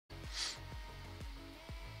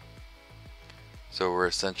So we're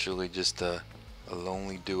essentially just a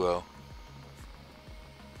lonely duo.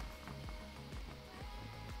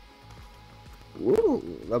 Ooh,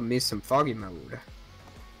 love me some foggy mode.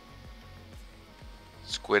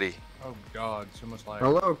 Squiddy. Oh god, so much light.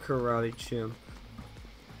 Hello, karate chimp.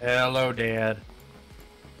 Hello, Dad.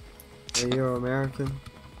 Are you American?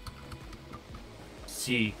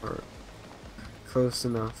 See. Or close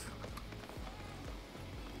enough.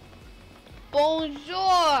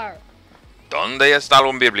 Bonjour! ¿Dónde está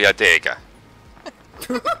la biblioteca?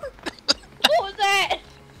 What was that?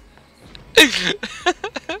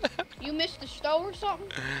 You missed the stove or something?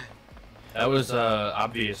 That was,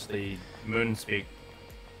 obviously Moonspeak.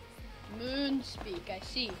 Moonspeak, I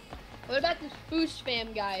see. What about this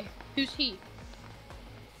Foosfam guy? Who's he?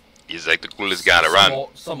 He's like the coolest guy around.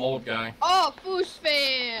 Some old guy. Oh,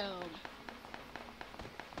 Foosfam!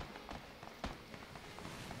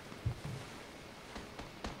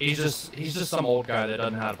 He's just some old guy that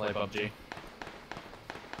doesn't know how to play PUBG.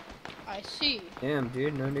 I see. Damn,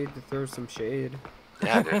 dude, no need to throw some shade.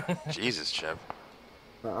 Yeah, dude. Jesus, Chip.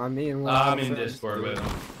 I mean, I'm in Discord with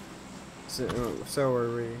him. So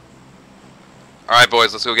are we. Alright,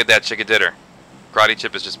 boys, let's go get that chicken dinner. Karate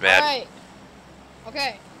Chip is just mad. Alright.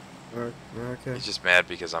 Okay. Okay. He's just mad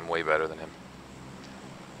because I'm way better than him.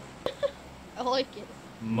 I like it.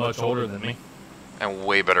 Much older than me. And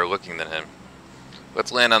way better looking than him.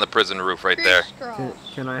 Let's land on the prison roof right there.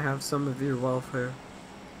 Can I have some of your welfare?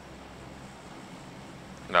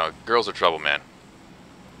 No, girls are trouble, man.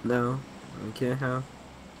 No, I can't have.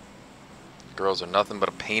 Girls are nothing but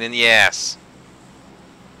a pain in the ass.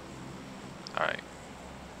 Alright.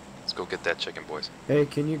 Let's go get that chicken, boys. Hey,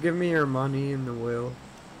 can you give me your money in the will?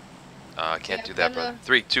 I can't Yeah, do that, kinda- brother.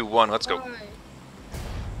 3, 2, 1, let's go. Alright.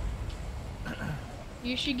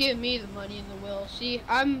 You should give me the money in the will. See,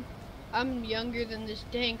 I'm younger than this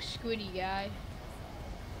dank squiddy guy.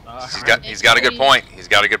 He's got a good point. He's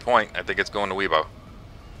got a good point. I think it's going to Weibo.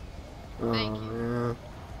 Thank you.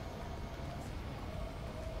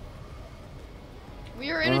 We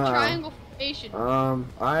are in a triangle formation.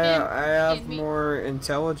 I have Give me- more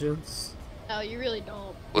intelligence. No, you really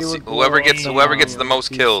don't. Let's You see. would Whoever gets blow the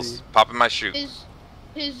most PC. kills, pop in my shoe. His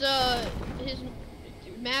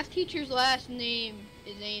math teacher's last name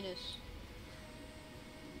is Anus.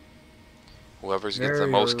 Whoever gets the Very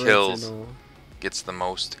most kills original. gets the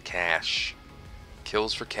most cash.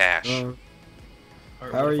 Kills for cash.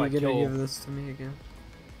 How are you gonna give this to me again?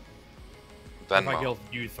 If I Venmo. kill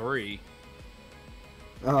you 3.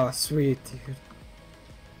 Oh, sweet, dude.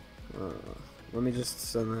 Let me just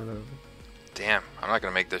send that over. Damn, I'm not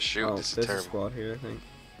gonna make this shoot. Oh, This is there's a terrible. squad here, I think.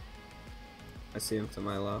 I see him to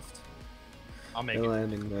my left. I'll make They're it.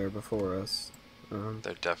 landing there before us.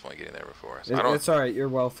 They're definitely getting there before us. It's alright, your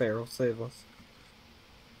welfare will save us.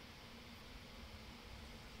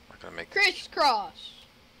 I'm not gonna make this. Crisscross.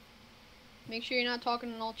 Make sure you're not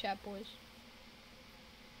talking in all chat, boys.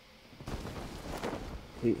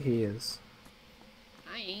 He is.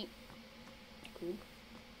 I ain't. Cool. What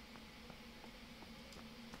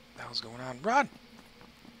the hell's going on? Run!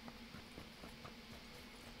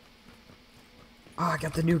 Oh, I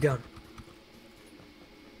got the new gun.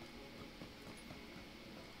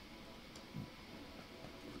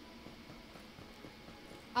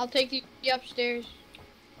 I'll take you upstairs.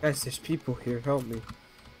 Guys, there's people here. Help me.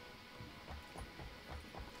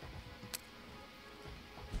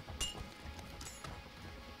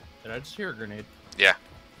 Did I just hear a grenade? Yeah.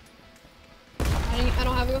 I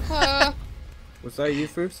don't have a. Was that you,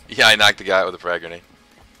 Foos? Yeah, I knocked the guy out with a frag grenade.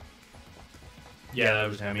 Yeah, that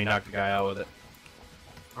was him. He knocked the guy out with it.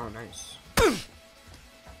 Oh, nice.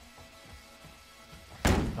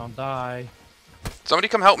 Don't die. Somebody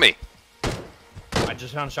come help me. I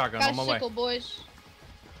just found a shotgun Got on a my way. sickle, boys.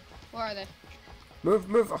 Where are they?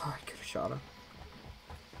 Move. Oh, I could have shot him.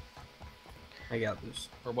 I got this.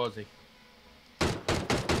 Where was he?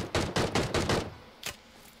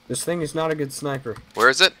 This thing is not a good sniper. Where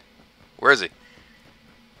is it? Where is he?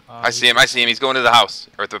 I see him. He's going to the house.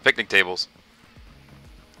 Or the picnic tables.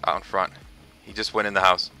 Out in front. He just went in the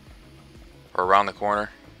house. Or around the corner.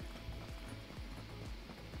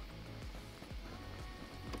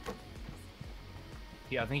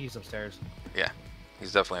 Yeah, I think he's upstairs. Yeah.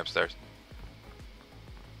 He's definitely upstairs.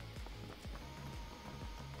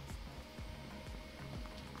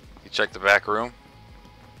 You check the back room.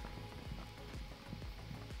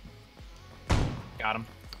 Got him.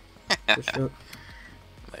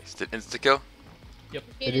 Nice. Did insta-kill? Yep.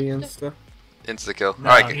 Did he insta? Insta-kill. No,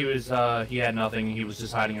 Alright. he was, he had nothing. He was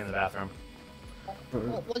just hiding in the bathroom.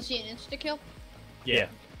 Was he an insta-kill? Yeah.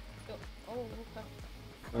 Oh,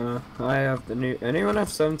 okay. I have the new. Anyone have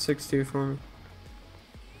 7.62 for me?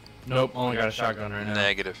 Nope, only got a shotgun right now.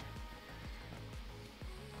 Negative.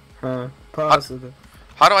 Huh? Positive.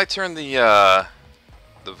 How do I turn the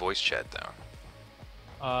voice chat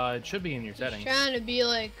down? It should be in your He's settings. trying to be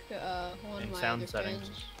like one In of my sound other settings.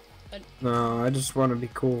 friends. No, I just want to be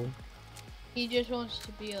cool. He just wants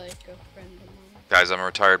to be like a friend of mine. Guys, I'm a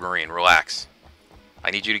retired Marine. Relax.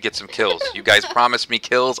 I need you to get some kills. You guys promised me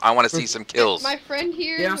kills. I want to see some kills. My friend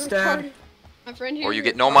here Yeah, is Dad. retarded. My friend here. Or you is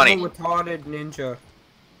get no retarded. money. I'm a retarded ninja.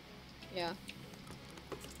 Yeah.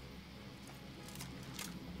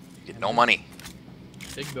 You get no money.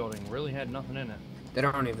 Big building really had nothing in it. They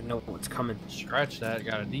don't even know what's coming. Scratch that.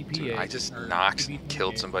 Got a DPA. Dude, I just or knocked, DP28.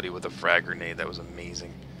 killed somebody with a frag grenade. That was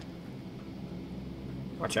amazing.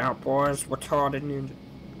 Watch out, boys. Retarded ninja.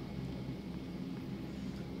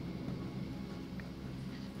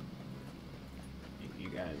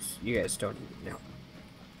 You guys don't even know.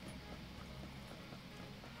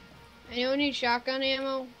 Anyone need shotgun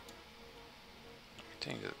ammo?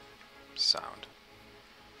 Change the sound.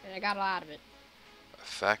 And I got a lot of it.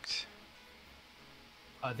 Effect.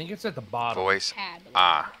 I think it's at the bottom. Voice.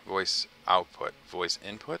 Had. Voice output. Voice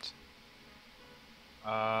input.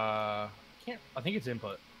 Can't. I think it's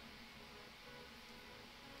input.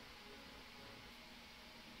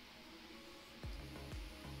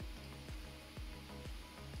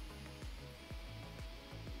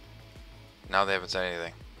 Now they haven't said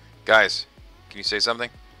anything. Guys, can you say something?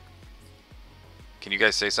 Can you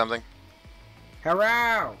guys say something?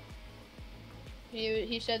 Hello!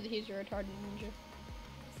 He said that he's a retarded ninja.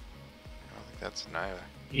 I don't think that's neither.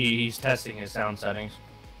 He's testing his sound settings.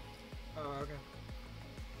 Oh, okay.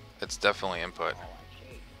 It's definitely input.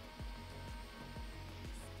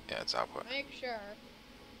 Yeah, it's output. Make sure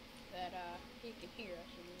that he can hear us.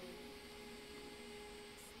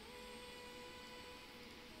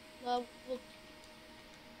 Okay.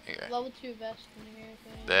 Level 2 vest in here.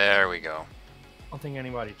 There we go. I don't think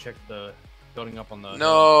anybody checked the building up on the.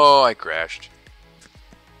 No, I crashed.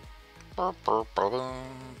 Foos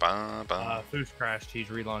crashed. He's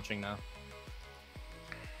relaunching now.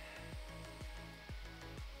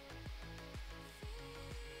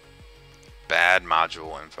 Bad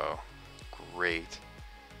module info. Great.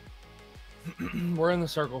 We're in the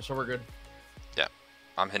circle, so we're good. Yeah,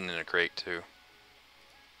 I'm hidden in a crate too.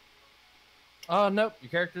 Nope. Your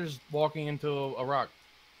character's walking into a rock.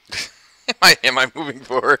 Am I moving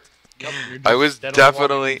forward? Yep, you're I just was steadily walking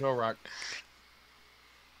definitely. into a rock.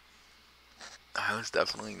 I was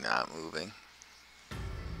definitely not moving.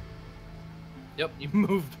 Yep, you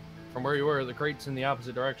moved from where you were. The crate's in the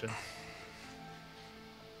opposite direction.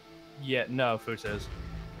 Yeah, no, Foos is.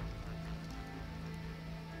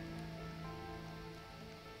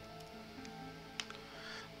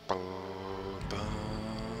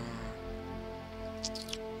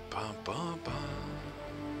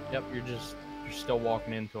 Yep, you're still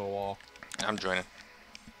walking into a wall. I'm joining.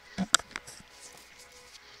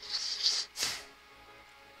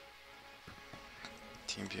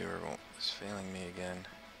 Team viewer is failing me again.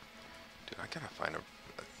 Dude, I gotta find a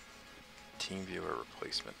team viewer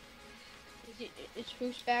replacement. Is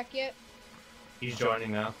Foos back yet? He's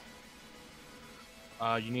joining now.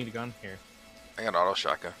 You need a gun here. I got auto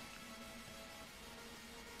shotgun.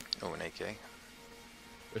 Oh, an AK.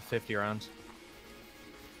 With 50 rounds.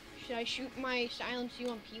 Should I shoot my silence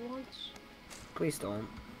UMP once? Please don't.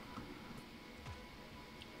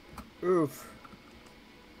 Oof.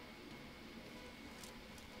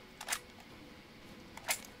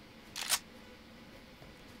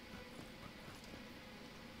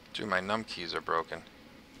 Dude, my num keys are broken.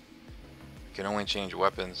 I can only change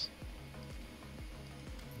weapons.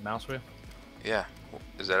 Mouse wheel? Yeah.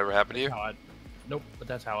 Does that ever happen to you? Nope, but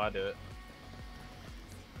that's how I do it.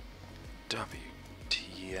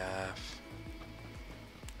 WTF.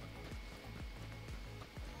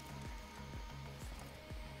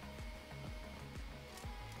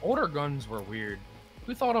 Older guns were weird.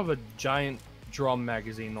 Who thought of a giant drum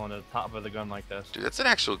magazine on the top of the gun like this? Dude, that's an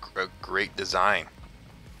actual great design.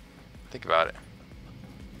 Think about it.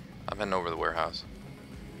 I'm heading over to the warehouse.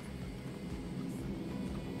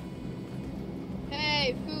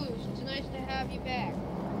 Hey, Foos, it's nice to have you back.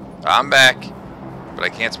 I'm back, but I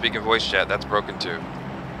can't speak in voice chat. That's broken too.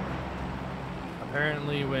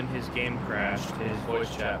 Apparently, when his game crashed, his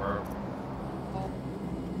voice chat broke.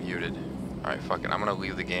 Muted. Alright, fuck it. I'm gonna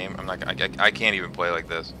leave the game. I'm not. I can't even play like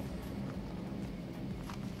this.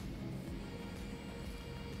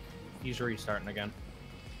 He's restarting again.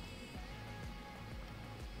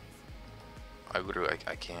 I literally,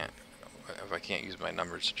 I can't. If I can't use my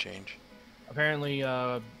numbers to change. Apparently,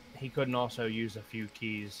 he couldn't also use a few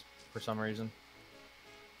keys for some reason.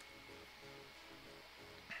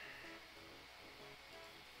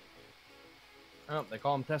 Oh, they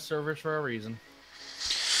call them test servers for a reason.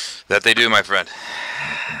 That they do, my friend.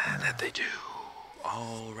 That they do.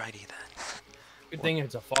 Alrighty then. Good thing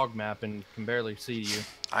it's a fog map and can barely see you.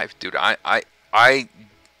 Dude, I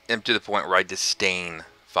am to the point where I disdain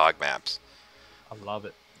fog maps. I love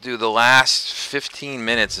it. Dude, the last 15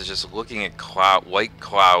 minutes is just looking at white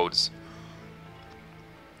clouds.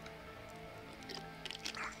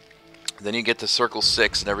 Then you get to circle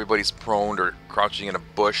 6 and everybody's prone or crouching in a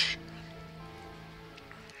bush.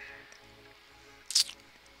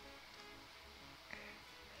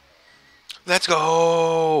 Let's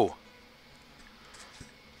go!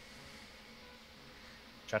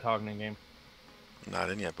 Chat hogging in game. Not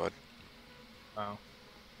in yet, bud. Oh.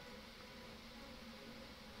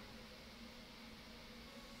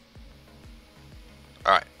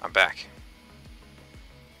 Alright, I'm back.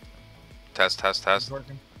 Test, test, test.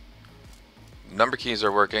 Working. Number keys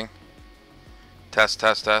are working. Test,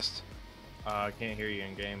 test, test. I can't hear you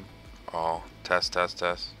in game. Oh, test, test,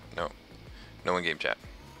 test. No. No in-game chat.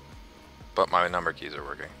 But my number keys are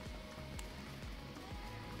working.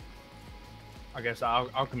 I guess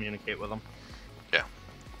I'll communicate with them. Yeah.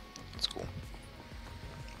 That's cool.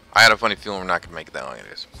 I had a funny feeling we're not going to make it that long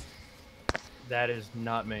anyways. That is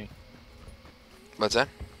not me. What's that?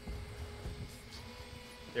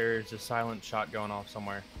 There's a silent shot going off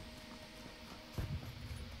somewhere.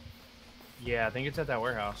 Yeah, I think it's at that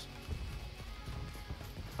warehouse.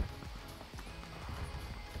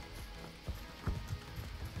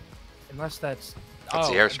 Unless that's... That's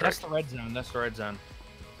the airstrike. That's the red zone. That's the red zone.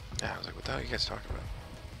 Yeah, I was like, what the hell are you guys talking about?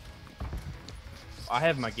 I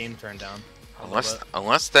have my game turned down.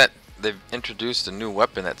 Unless that they've introduced a new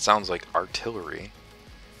weapon that sounds like artillery.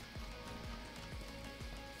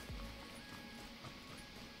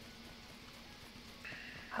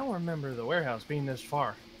 I don't remember the warehouse being this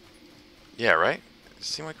far. Yeah, right? It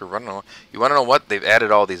seemed like we're running along. You want to know what? They've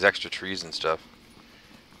added all these extra trees and stuff.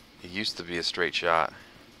 It used to be a straight shot.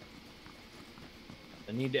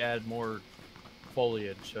 They need to add more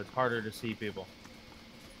foliage so it's harder to see people.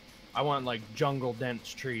 I want like jungle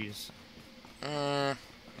dense trees. I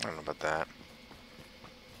don't know about that.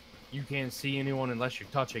 You can't see anyone unless you're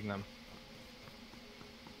touching them.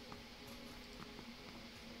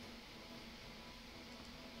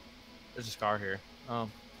 There's a scar here. Oh,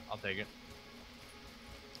 I'll take it.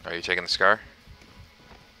 Are you taking the scar?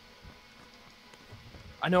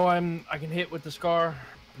 I know I can hit with the scar.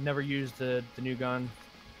 Never used the new gun,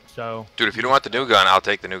 so. Dude, if you don't want the new gun, I'll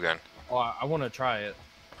take the new gun. Oh, I want to try it.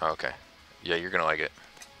 Oh, okay. Yeah, you're gonna like it.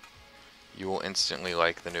 You will instantly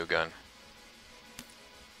like the new gun.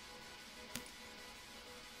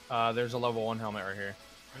 There's a level 1 helmet right here.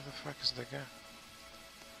 Where the fuck is the guy?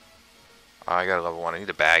 Oh, I got a level 1. I need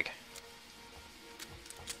a bag.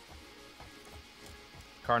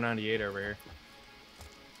 Car 98 over here.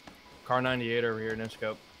 Car 98 over here, no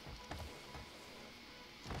scope.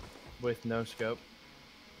 With no scope.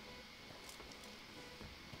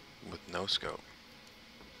 With no scope.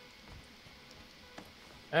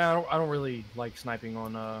 Yeah, I don't really like sniping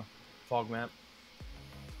on fog map.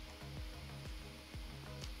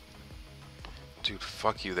 Dude,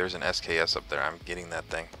 fuck you. There's an SKS up there. I'm getting that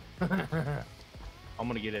thing. I'm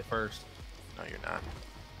gonna get it first. No, you're not.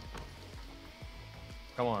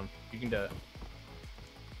 Come on, you can do it.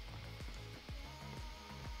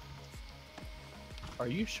 Are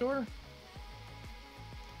you sure?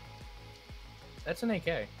 That's an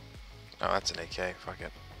AK. No, that's an AK. Fuck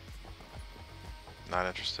it. Not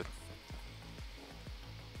interested.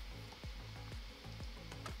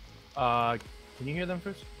 Can you hear them,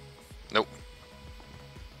 Foos? Nope.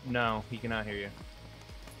 No, he cannot hear you.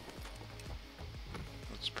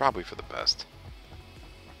 It's probably for the best.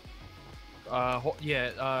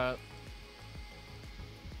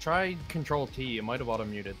 Try Control T. It might have auto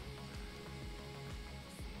muted.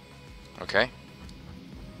 Okay.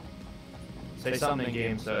 Say something in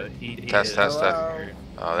game so he Test, test, test.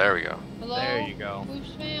 Oh, there we go. Hello? There you go.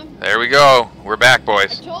 Foosfam? There we go. We're back, I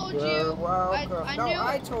boys. told you. You're welcome. I No, knew.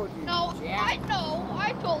 I told you. No, Jack.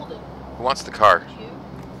 I told him. Who wants the car? You.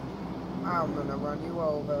 I'm gonna run you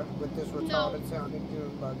over with this No. retarded sounding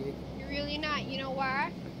dune buggy. You're really not. You know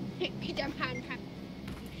why? Because I'm trying.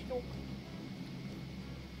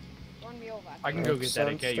 Run me over. I can go Makes get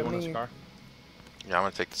that sense AK. You to want a me. scar? Yeah, I'm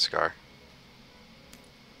gonna take the scar.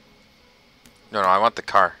 No, I want the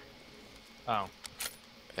car. Oh.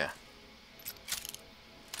 Yeah.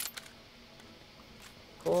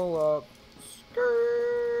 Pull up. Skirt.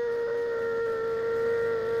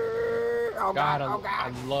 Oh God, oh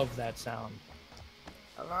I God. love that sound.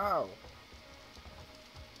 Hello.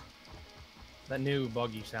 That new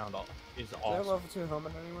buggy sound is Is there a awesome. level 2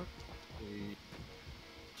 helmet anywhere?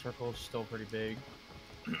 Circle's still pretty big.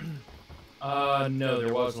 No,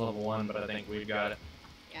 there was level 1, but I think we got it.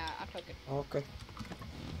 Yeah, I took it. Okay.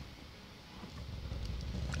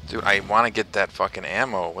 Dude, I want to get that fucking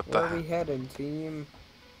ammo. What Where the are we heck? heading, team?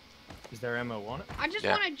 Is there ammo on it? I just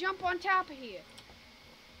Yeah. want to jump on top of here.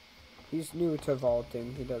 He's new to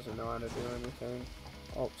vaulting. He doesn't know how to do anything.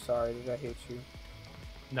 Oh, sorry. Did I hit you?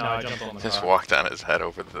 No, I jumped on the Just top. walked on his head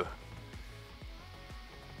over the.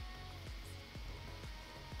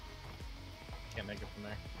 Can't make it from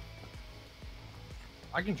there.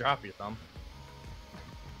 I can drop you, Thumb.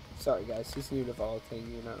 Sorry, guys. He's new to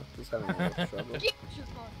vaulting, you know. He's having a little trouble. Get your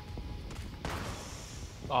car.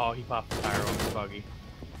 Oh, he popped the tire on the buggy.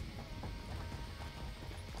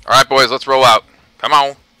 All right, boys, let's roll out. Come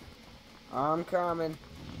on. I'm coming.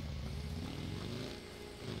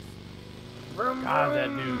 Vroom, God, that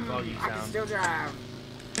vroom. new buggy I can sound. still drive.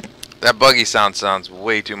 That buggy sounds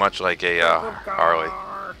way too much like a Harley.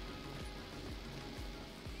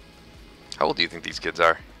 How old do you think these kids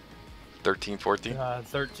are? 13, 14?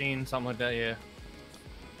 13, something like that, yeah.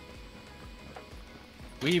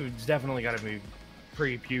 We've definitely got to be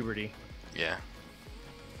pre-puberty. Yeah.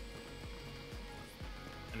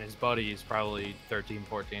 And his buddy is probably 13,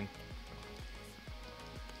 14.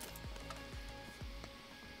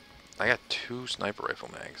 I got 2 sniper rifle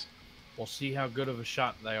mags. We'll see how good of a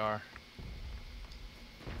shot they are.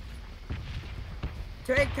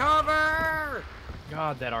 Take cover!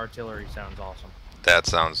 God, that artillery sounds awesome. That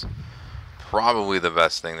sounds probably the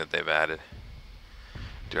best thing that they've added.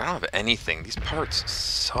 Dude, I don't have anything. These parts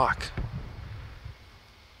suck.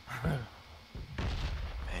 Man,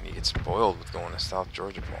 you get spoiled with going to South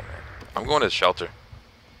Georgia Pole, man. I'm going to the shelter.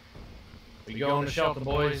 We going to shelter,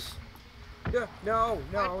 boys. Yeah, no,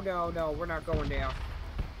 we're not going down.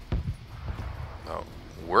 Oh,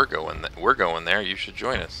 we're going there. You should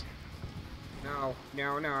join us. No.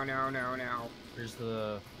 Here's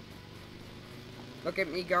the... Look at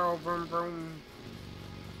me go, vroom, vroom.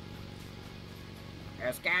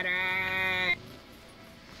 Scatter!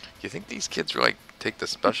 You think these kids are like take the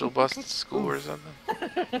special bus to school or something?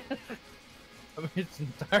 I mean, it's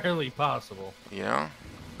entirely possible. You know?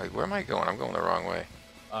 Like, where am I going? I'm going the wrong way.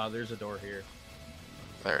 There's a door here.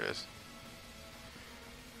 There it is.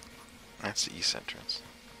 That's the east entrance.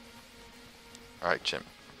 Alright, Chimp.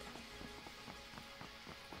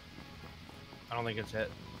 I don't think it's hit.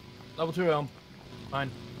 Level 2 helm. Fine.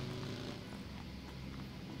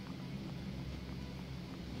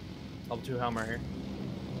 Level 2 helm right here.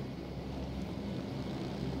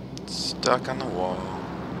 Stuck on the wall.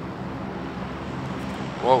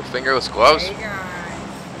 Whoa, fingerless gloves? Hey guys!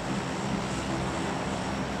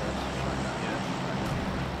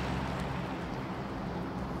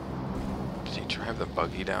 Did he drive the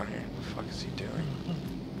buggy down here? What the fuck is he doing?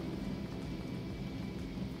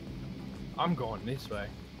 I'm going this way.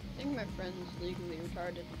 I think my friend's legally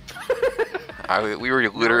retarded. We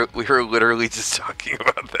were literally just talking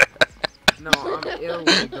about that. No, I'm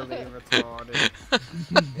illegally retarded.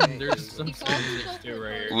 There's some He calls serious himself too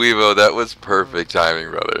right here. Weevo, that was perfect timing,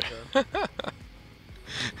 brother. I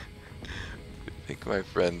think my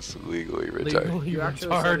friend's legally retired. Legally You actually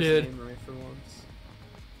said his retarded. name right for once.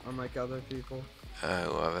 Unlike other people. I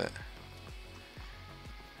love it.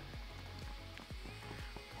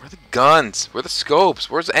 Where are the guns? Where are the scopes?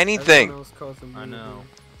 Where's anything? Everyone else calls him I know.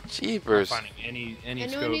 Weezy. Not Jeepers. finding any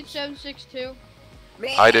Anyone need scopes. 7.62?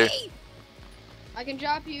 Me! I do. I can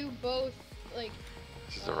drop you both, like...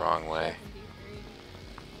 This is the wrong way.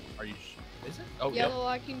 73. Are you? Is it? Oh yeah. Yellow,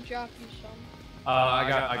 I can drop you some.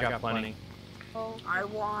 I got plenty. Oh. I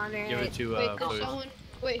want it! Give it to Wait, does Foos. someone...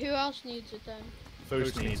 Wait, who else needs it then?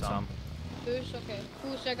 Foos needs some. Foos? Okay.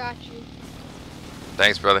 Foos, I got you.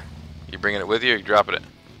 Thanks, brother. You bringing it with you or you dropping it?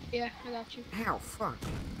 Yeah, I got you. Ow, fuck.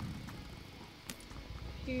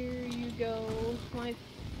 Here you go, my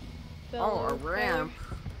Oh, fellow a ramp.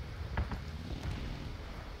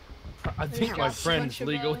 I think my got friend's such a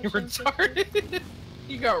legally balance in retarded.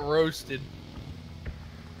 He got roasted.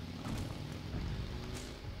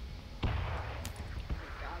 God,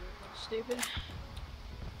 that's stupid.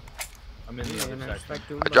 I'm in the Yeah, other and I section. expect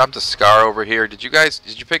doing I dropped a scar over here. Did you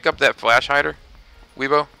pick up that flash hider?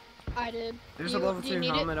 Weebo? I did. There's Do a you- level do you 2 need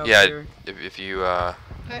it? helmet up Yeah. here. If you, Okay.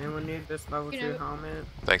 Anyone need this level You 2 know- helmet?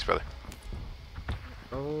 thanks, brother.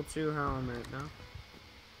 Level 2 helmet, no?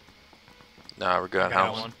 Nah, we're good on Got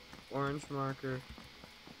helmets. one. Orange marker.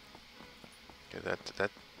 Okay, that,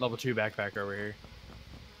 Level 2 backpack over here.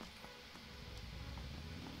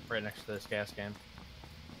 Right next to this gas can.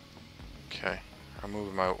 okay. I'm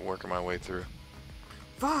working my way through.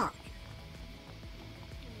 Fuck!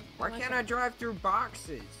 Why can't I drive through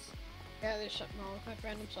boxes? Yeah, there's something wrong with my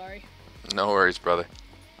friend. I'm sorry. No worries, brother.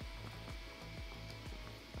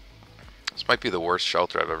 This might be the worst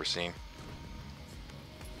shelter I've ever seen.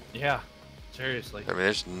 Yeah, seriously. I mean,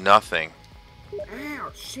 there's nothing.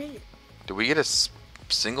 Ow, shit. Did we get a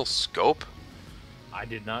single scope? I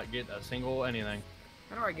did not get a single anything.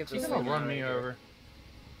 How do I get He's this gonna thing run out of me here? over.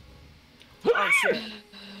 Oh shit.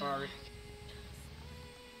 Sorry.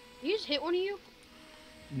 He just hit one of you?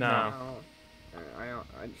 No.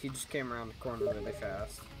 He just came around the corner really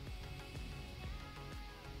fast.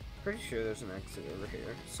 Pretty sure there's an exit over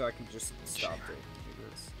here, so I can just stop it. Do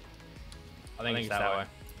this. I think it's that way.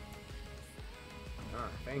 Ah,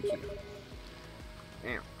 thank you.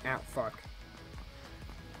 Ow, ow, fuck.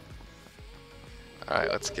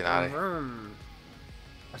 Alright, let's get out of here.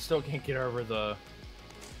 I still can't get over the...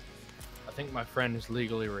 I think my friend is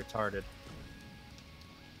legally retarded.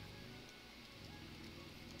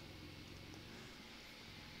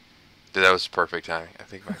 Dude, that was perfect timing. I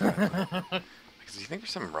think my friend. Do you think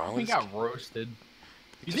there's something wrong with He this? got roasted.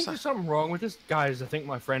 You think there's something wrong with this? Guys, I think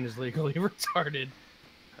my friend is legally retarded.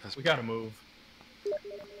 We gotta move.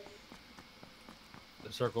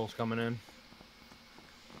 The circle's coming in.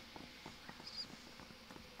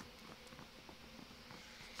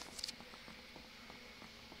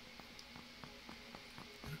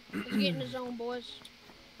 He's getting his own, boys.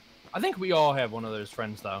 I think we all have one of those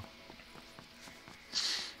friends, though.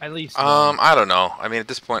 At least. I don't know. I mean, at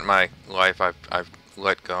this point in my life, I've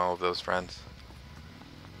let go of those friends.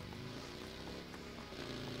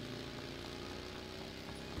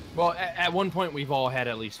 Well, at one point, we've all had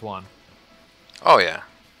at least one. Oh yeah.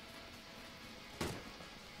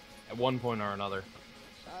 At one point or another.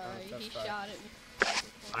 Sorry, he shot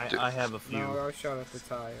at me. I have a few. No, I shot at the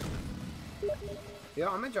tire. Yeah,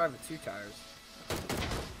 I'm gonna drive with 2 tires.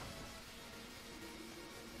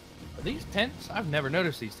 Are these tents? I've never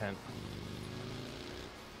noticed these tents.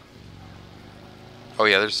 Oh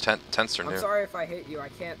yeah, there's tents are new. I'm sorry if I hit you. I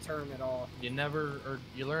can't turn at all. You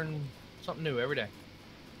learn something new every day.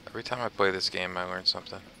 Every time I play this game, I learn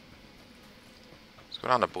something. Let's go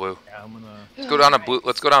down to blue. Yeah, I'm gonna. Let's go down to blue.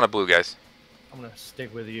 Let's go down to blue, guys. I'm gonna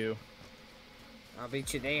stick with you. I'll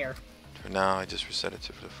beat you there. For now, I just reset it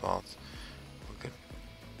to defaults. Good.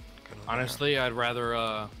 Honestly, I'd rather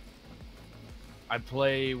I'd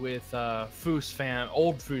play with Foosfam,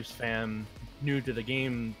 old Foosfam, new to the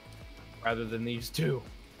game, rather than these two.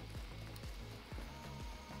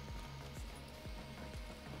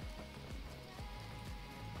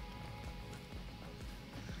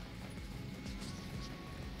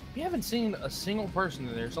 We haven't seen a single person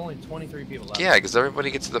in there. There's only 23 people left. Yeah, because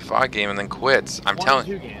everybody gets to the fog game and then quits. I'm telling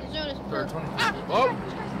you. 22 games. Notice, Or 20. Whoa!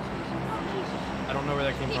 I don't know where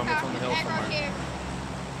that came from. It's on the hill somewhere.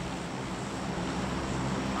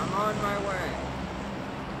 I'm on my way.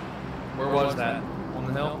 Where was that? On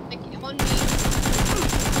the hill? On me.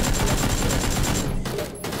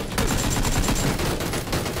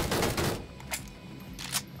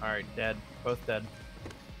 Alright, dead. Both dead.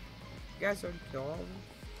 You guys already killed all of them?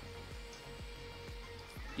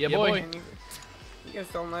 Yeah, boy. And you guys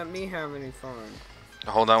don't let me have any fun.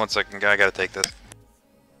 Hold on one second, guy. I gotta take this.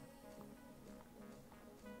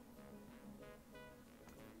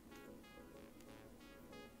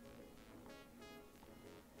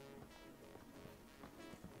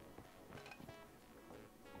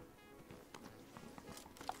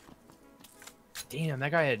 Damn,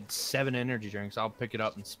 that guy had 7 energy drinks. I'll pick it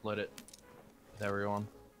up and split it with everyone.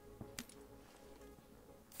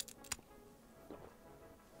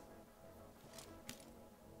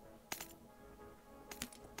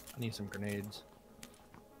 I need some grenades.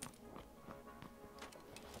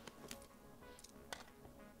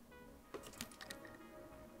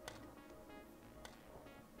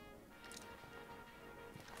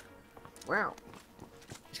 Wow.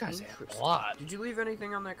 These guys have a lot. Did you leave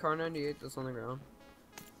anything on that car 98 that's on the ground?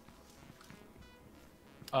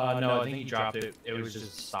 No, I think he dropped it. It was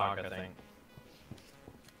just stock, I think.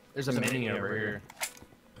 There's a mini over here.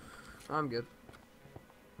 I'm good.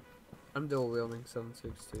 I'm dual wielding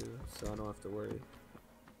 7.62, so I don't have to worry.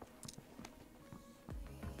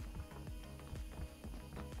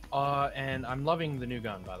 And I'm loving the new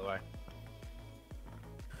gun, by the way.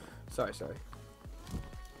 Sorry.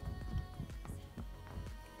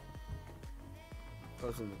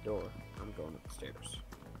 Closing the door. I'm going upstairs.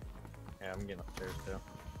 Yeah, I'm getting upstairs too.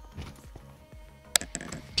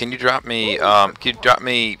 Can you drop me?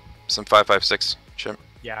 Some 5.56, Chip?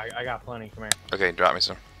 Yeah, I got plenty. Come here. Okay, drop me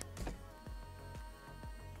some.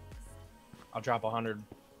 I'll drop 100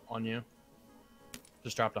 on you.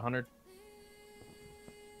 Just dropped 100.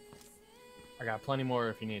 I got plenty more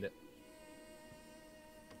if you need it.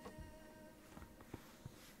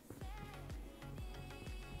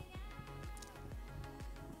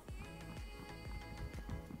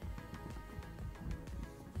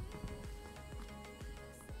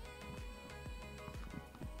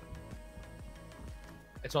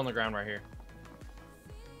 It's on the ground right here.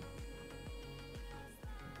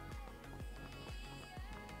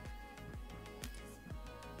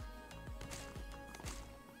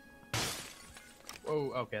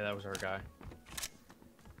 Whoa, okay, that was our guy.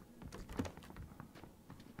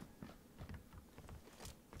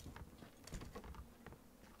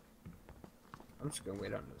 I'm just gonna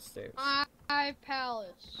wait on the stairs. My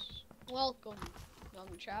palace. Welcome, young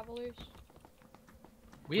travelers.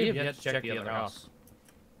 We have yet to check the other house.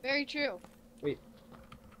 Very true. Wait,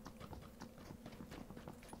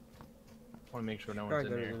 Want to make sure no try one's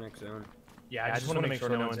to in go to here. the next zone. Yeah, I just want to make sure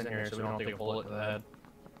no one's in here so we don't take a bullet to the head.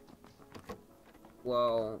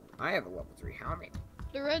 Well, I have a level 3 helmet.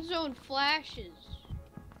 The red zone flashes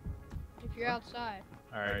if you're outside.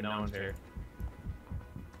 Alright, no one's here.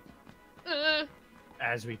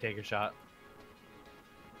 As we take a shot.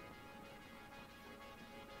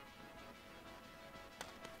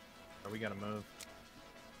 We gotta move.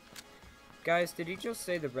 Guys, did he just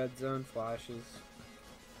say the red zone flashes?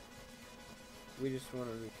 We just want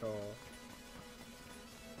to recall.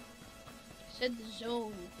 Said the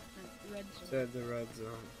zone, not the red zone. Said the red zone.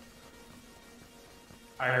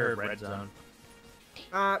 I heard red zone.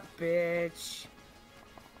 Ah, bitch.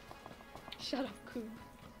 Shut up, Coon.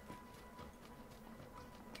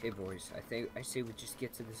 Okay, boys, I say we just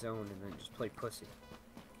get to the zone and then just play pussy.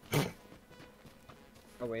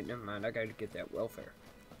 Oh wait, never mind. I gotta get that welfare.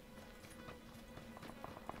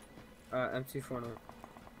 MC4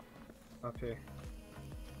 up here.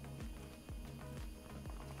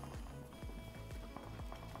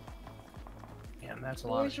 Damn, that's a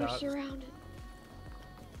lot of Boys, we're shots. surrounded.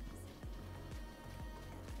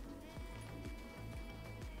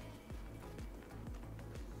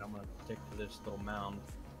 I'm gonna stick to this little mound.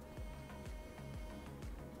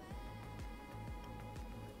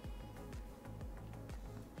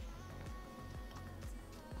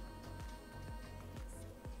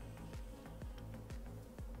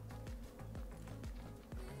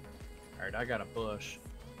 Alright, I got a bush.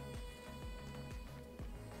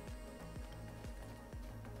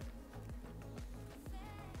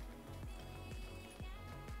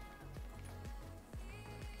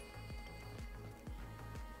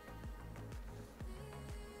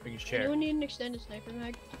 We can share. Anyone need an extended sniper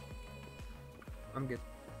mag? I'm good.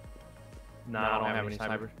 No, I don't have any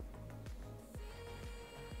snipers.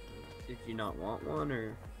 Did you not want one,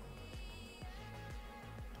 or?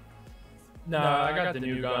 No, I got the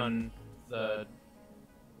new gun,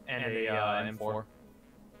 and a M4.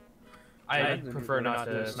 I prefer not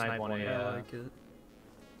to snipe on a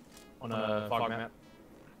fog map.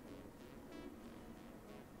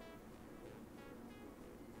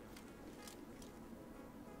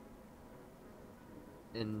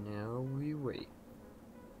 And now we wait.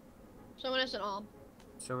 Someone has an arm.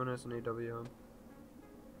 Someone has an AWM.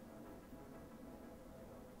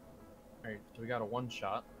 Alright, so we got a one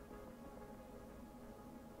shot.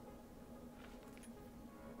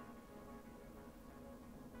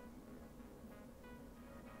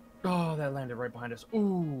 Oh, that landed right behind us.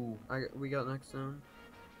 Ooh, We got next zone.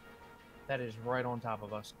 that is right on top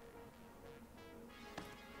of us.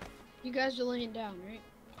 You guys are laying down, right?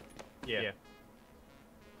 Yeah.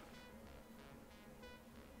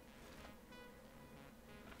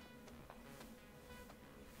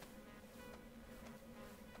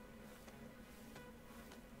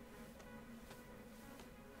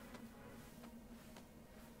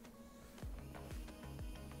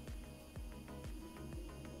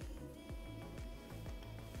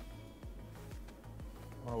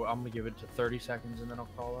 Oh, I'm gonna give it to 30 seconds and then I'll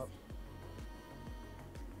crawl up.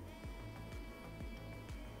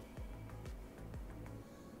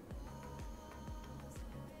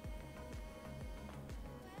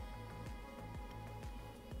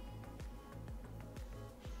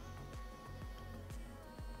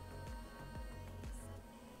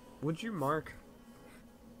 Would you mark?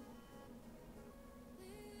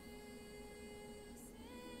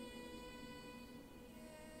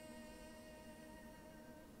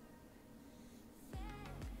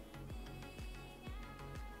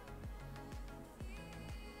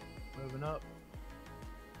 Moving up.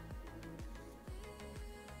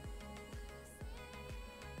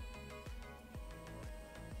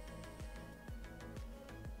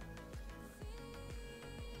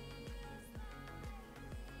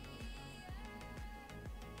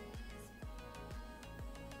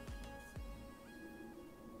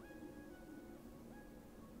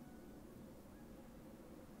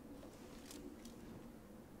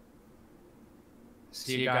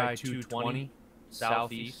 See a guy 220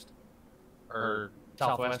 southeast, or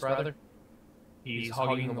southwest rather. He's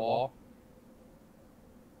hugging the wall.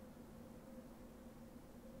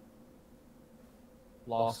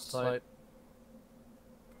 Lost sight.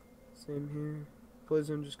 Same here.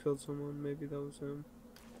 Poison just killed someone. Maybe that was him.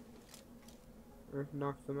 Or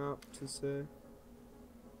knocked them out to say.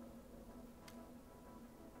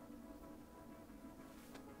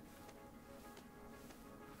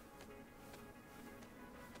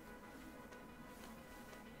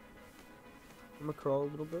 I'm gonna crawl a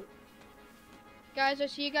little bit. Guys, I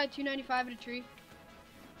see a guy 295 at a tree.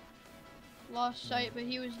 Lost sight, but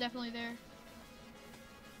he was definitely there.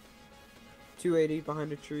 280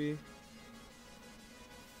 behind a tree.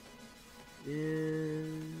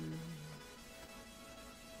 And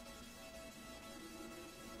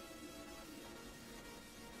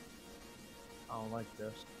I don't like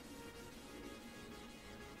this.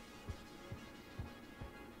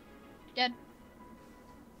 Dead.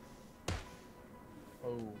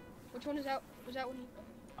 Oh. Which one is that? Was that one?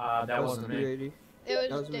 That wasn't me. 280. It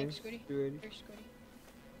That was was me. Dank Squiddy. 280. There's Squiddy.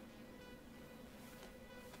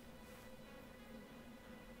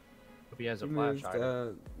 Hope he has a He flash moved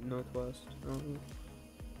hider. northwest.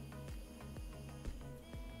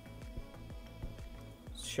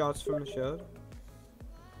 Shots from the shed.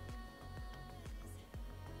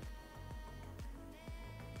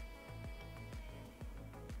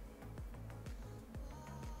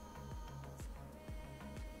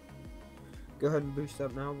 Go ahead and boost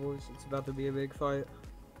up now, boys. It's about to be a big fight.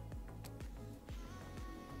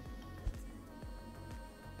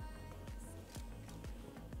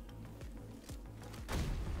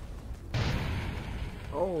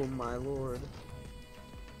 Oh my lord.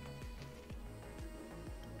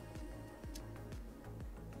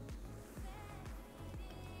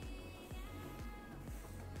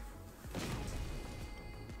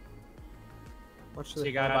 Watch See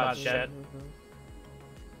a guy by the shed?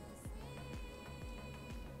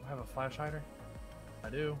 I have a flash hider? I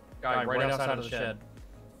do. Guy right outside of the shed.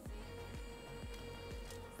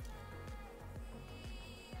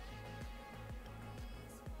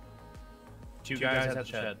 Two guys at the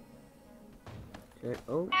shed. Okay.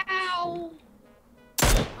 Oh. Ow!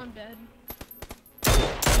 I'm dead.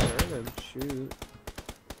 Heard him shoot.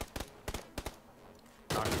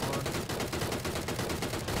 Knocked one.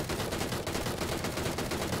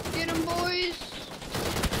 Get him, boys!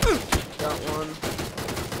 Got one.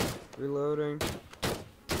 Reloading.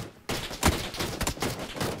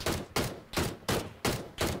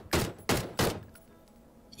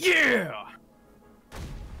 Yeah!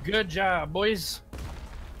 Good job, boys.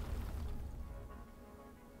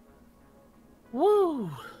 Woo!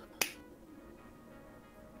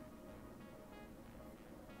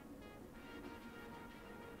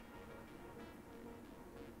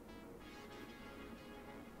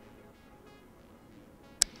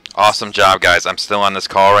 Awesome job, guys. I'm still on this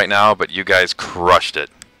call right now, but you guys crushed it.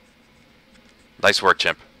 Nice work,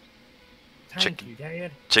 Chimp. Thank you,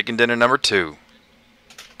 Dad. Chicken dinner number 2.